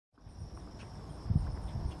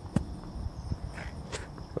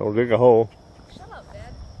Don't dig a hole. Shut up,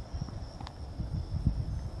 Dad.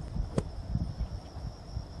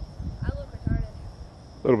 I look retarded.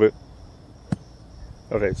 A little bit.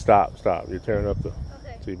 Okay, stop. You're tearing up the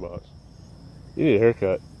tee box. You need a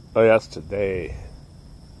haircut. Oh, yeah, that's today.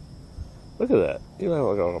 Look at that. You have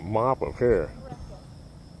like a mop of hair.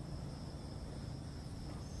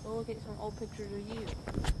 We'll look at some old pictures of you.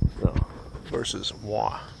 No. Versus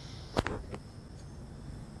moi.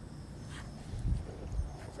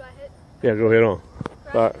 Should I hit? Yeah, go ahead on.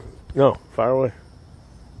 Fire. No, fire away.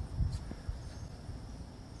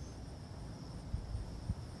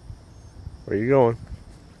 Where you going?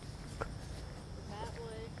 That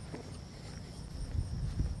way.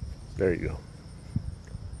 There you go.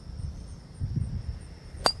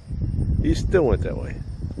 You still went that way.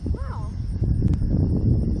 Wow.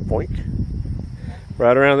 Boink.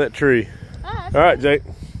 Right around that tree. Ah, all right, Jake.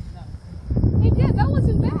 Hey, Dad, that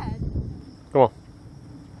wasn't bad. Come on.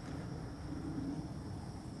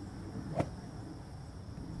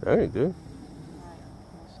 That ain't good.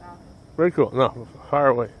 Very cool. No, fire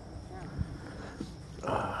away.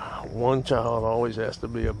 One child always has to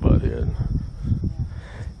be a butthead.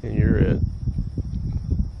 And you're it.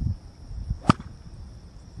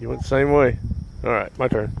 You went the same way. All right, my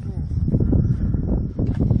turn.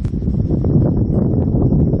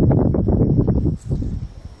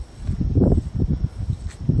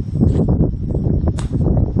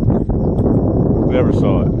 Never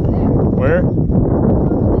saw it. Where?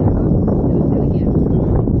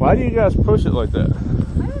 Why do you guys push it like that? I don't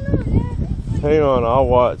know, Dad. Hang on, I'll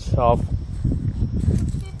watch. 58, Dad.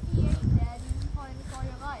 You've been playing this all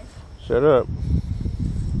your life. Shut up.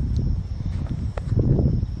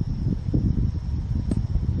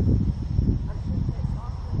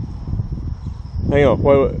 Hang on,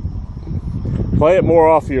 wait. Play it more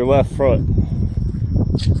off of your left front.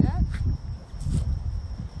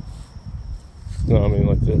 No, I mean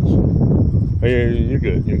like this. Oh, you're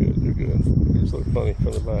good. You just look funny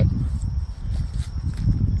from the back.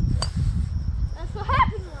 That's what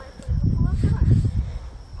happens when I play the left front.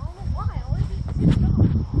 I don't know why. I always get pissed off.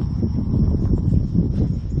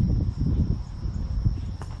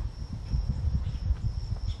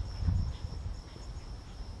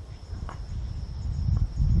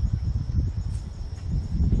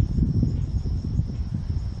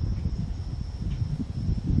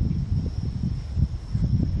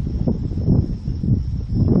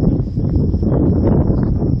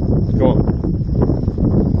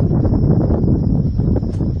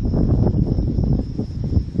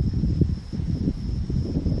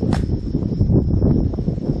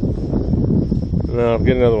 No,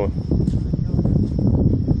 get another one.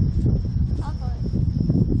 I'll play it.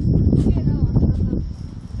 Get another one from the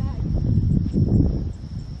bag.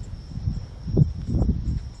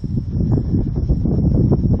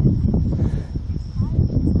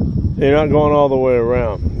 You're not going all the way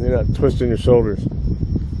around. You're not twisting your shoulders.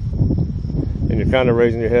 And you're kind of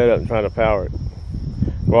raising your head up and trying to power it.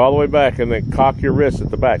 Go all the way back and then cock your wrist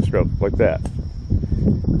at the backstroke, like that.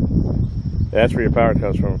 That's where your power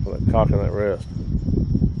comes from that cocking that wrist.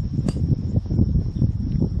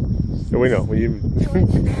 So we know. When you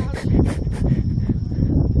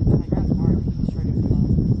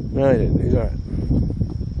no, he didn't. He's all right.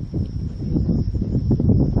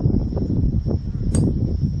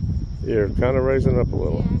 You're kind of raising up a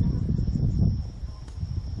little.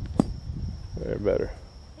 There, better.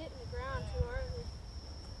 Hitting the ground too hard.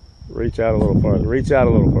 Reach out a little farther. Reach out a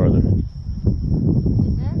little farther.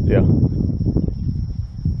 Yeah.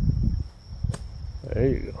 There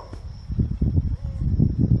you go.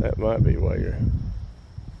 That might be why you're...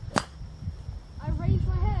 I raised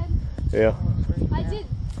my head. Yeah. I did.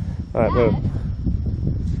 All right, move.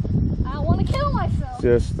 I don't want to kill myself.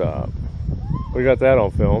 Just stop. We got that on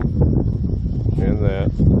film. And that.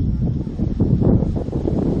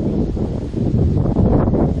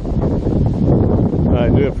 All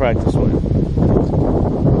right, do a practice one.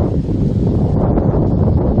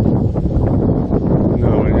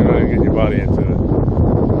 No, you're not going to get your body into it.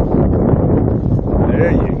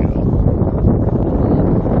 There you go.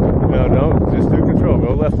 No, don't. Just do control.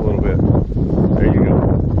 Go left a little bit. There you go.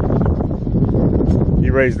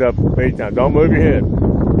 You raised up 8 times. Don't move your head.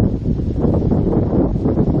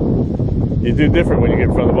 You do different when you get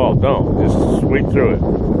in front of the ball. Don't. Just sweep through it.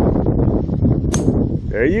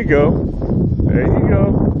 There you go. There you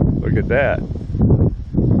go. Look at that.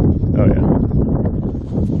 Oh, yeah.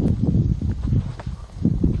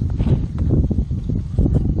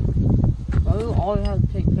 Why do you always have to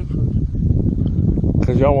take pictures?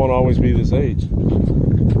 Because y'all won't always be this age.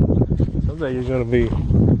 Someday you're going to be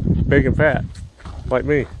big and fat, like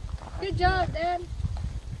me. Good job, Dad.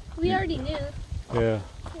 We already knew. Yeah.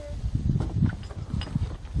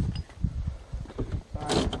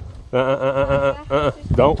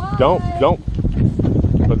 Don't.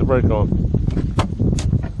 Put the brake on.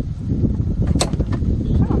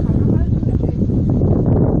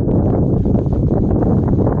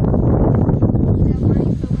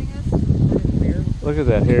 Look at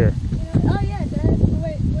that hair. Oh yeah, Dad.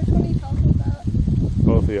 Wait, which one are you talking about?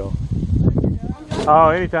 Both of y'all. Oh,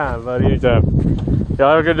 anytime, buddy, anytime.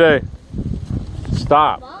 Y'all have a good day.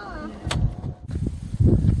 Stop. Mom.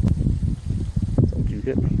 Don't you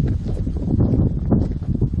hit me.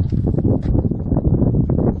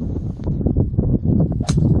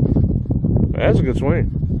 That's a good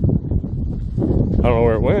swing. I don't know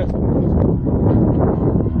where it went.